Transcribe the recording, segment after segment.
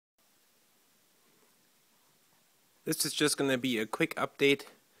This is just going to be a quick update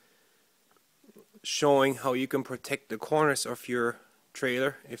showing how you can protect the corners of your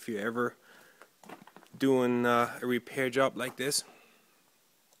trailer if you're ever doing a repair job like this.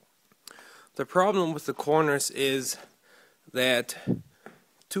 The problem with the corners is that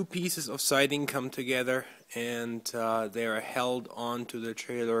two pieces of siding come together and they are held onto the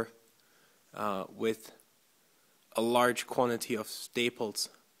trailer with a large quantity of staples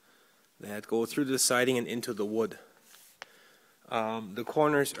that go through the siding and into the wood. The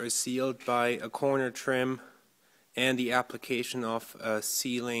corners are sealed by a corner trim and the application of a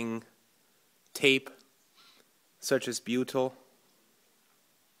sealing tape such as butyl.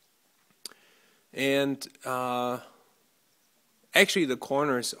 And actually the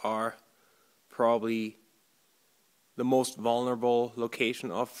corners are probably the most vulnerable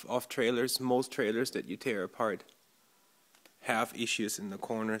location of trailers. Most trailers that you tear apart have issues in the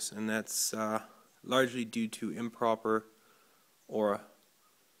corners, and that's largely due to improper or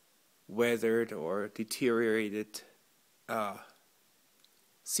weathered or deteriorated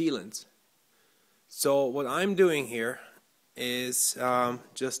sealants. So what I'm doing here is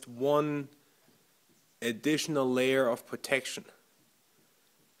just one additional layer of protection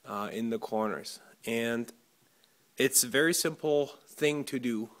in the corners, and it's a very simple thing to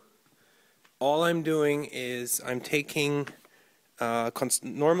do. All I'm doing is I'm taking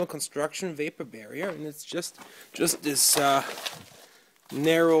normal construction vapor barrier, and it's just this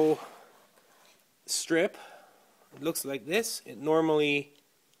narrow strip. It looks like this. It normally,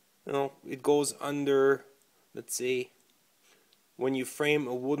 it goes under, let's say, when you frame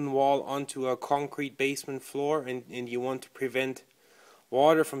a wooden wall onto a concrete basement floor and you want to prevent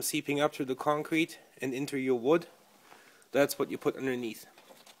water from seeping up through the concrete and into your wood, that's what you put underneath.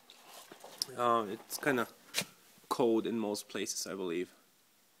 It's kind of code in most places, I believe.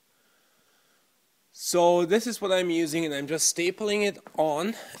 So this is what I'm using, and I'm just stapling it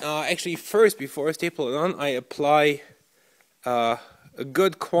on. Actually, first, before I staple it on, I apply a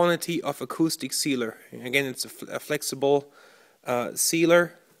good quantity of acoustic sealer. Again, it's a flexible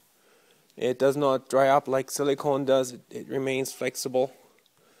sealer. It does not dry up like silicone does. It remains flexible.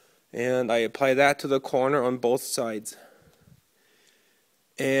 And I apply that to the corner on both sides.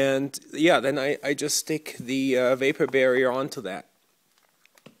 And yeah, then I just stick the vapor barrier onto that.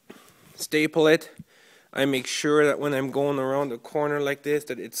 Staple it. I make sure that when I'm going around the corner like this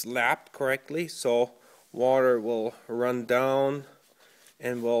that it's lapped correctly, so water will run down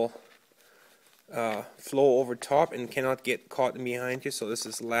and will flow over top and cannot get caught in behind you. So this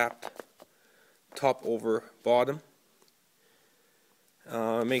is lapped top over bottom.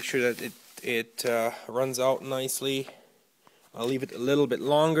 Make sure that it runs out nicely. I'll leave it a little bit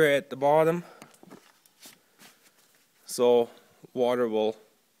longer at the bottom so water will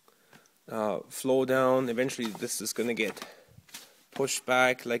flow down. Eventually this is going to get pushed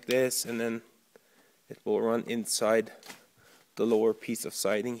back like this, and then it will run inside the lower piece of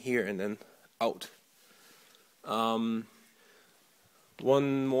siding here and then out.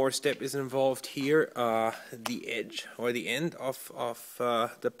 One more step is involved here. The edge or the end of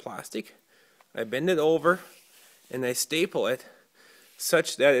the plastic, I bend it over and I staple it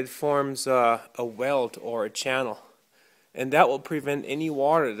such that it forms a welt or a channel, and that will prevent any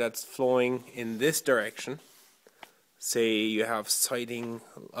water that's flowing in this direction. Say you have siding,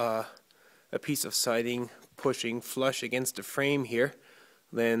 a piece of siding pushing flush against the frame here,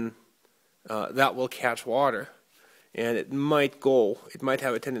 then that will catch water, and it might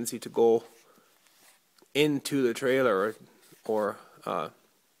have a tendency to go into the trailer or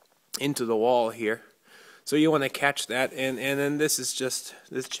into the wall here. So you want to catch that, and then this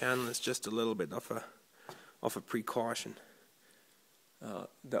channel is just a little bit of a precaution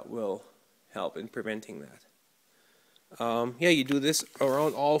that will help in preventing that. Yeah, you do this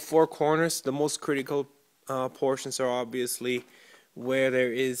around all four corners. The most critical portions are obviously where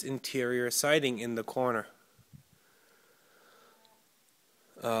there is interior siding in the corner.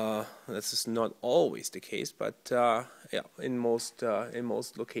 This is not always the case, but yeah, in most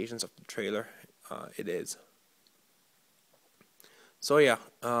locations of the trailer, it is. So yeah,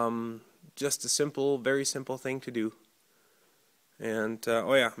 just a very simple thing to do. And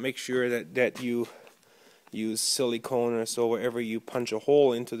oh yeah, make sure that you use silicone, or so wherever you punch a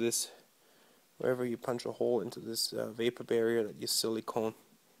hole into this, vapor barrier, that you silicone,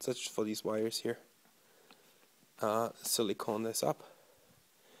 such for these wires here. Silicone this up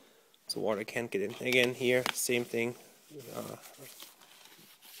so water can't get in. Again, here, same thing.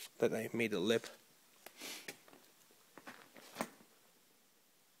 That I made a lip.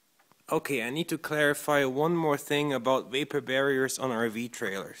 Okay, I need to clarify one more thing about vapor barriers on RV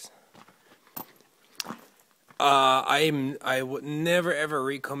trailers. I would never ever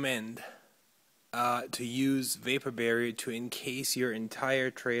recommend to use vapor barrier to encase your entire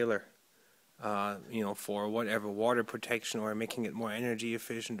trailer. You know, for whatever water protection or making it more energy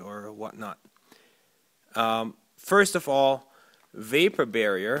efficient or whatnot. First of all, vapor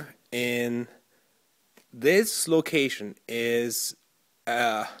barrier in this location is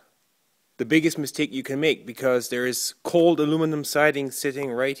the biggest mistake you can make, because there is cold aluminum siding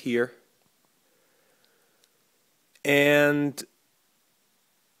sitting right here, and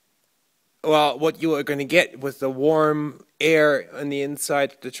well, what you are going to get with the warm air on the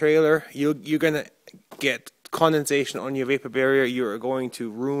inside of the trailer, you're going to get condensation on your vapor barrier. You are going to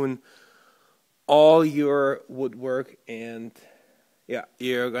ruin all your woodwork, and yeah,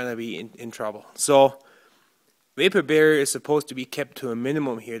 you're going to be in trouble. So vapor barrier is supposed to be kept to a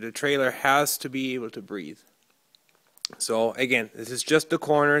minimum here. The trailer has to be able to breathe. So again, this is just the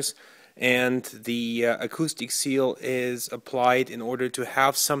corners, and the acoustic seal is applied in order to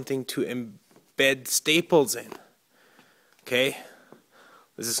have something to embed staples in. Okay,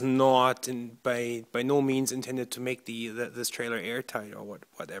 this is not by no means intended to make this trailer airtight or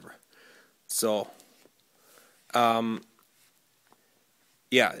whatever. So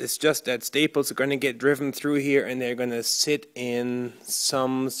yeah, it's just that staples are going to get driven through here, and they're going to sit in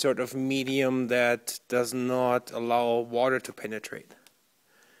some sort of medium that does not allow water to penetrate.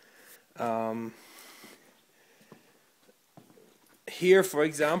 Here, for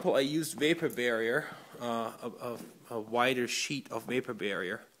example, I used vapor barrier, a wider sheet of vapor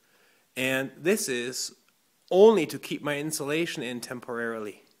barrier, and this is only to keep my insulation in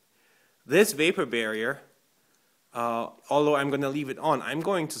temporarily. This vapor barrier, although I'm going to leave it on, I'm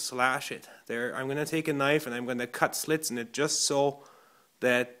going to slash it. I'm going to take a knife and I'm going to cut slits in it just so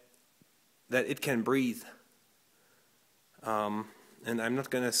that it can breathe. And I'm not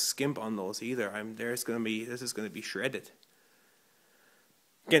going to skimp on those either. This is going to be shredded.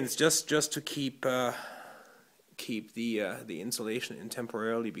 Again, it's just to keep the insulation in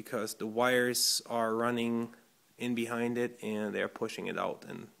temporarily, because the wires are running in behind it and they're pushing it out,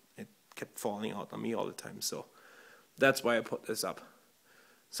 and it kept falling out on me all the time. So that's why I put this up.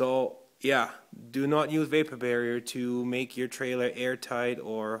 So yeah, do not use vapor barrier to make your trailer airtight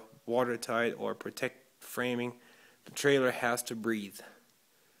or watertight or protect framing. The trailer has to breathe.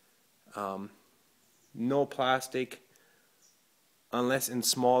 No plastic unless in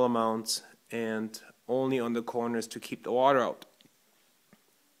small amounts, and only on the corners to keep the water out.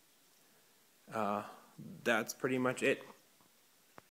 That's pretty much it.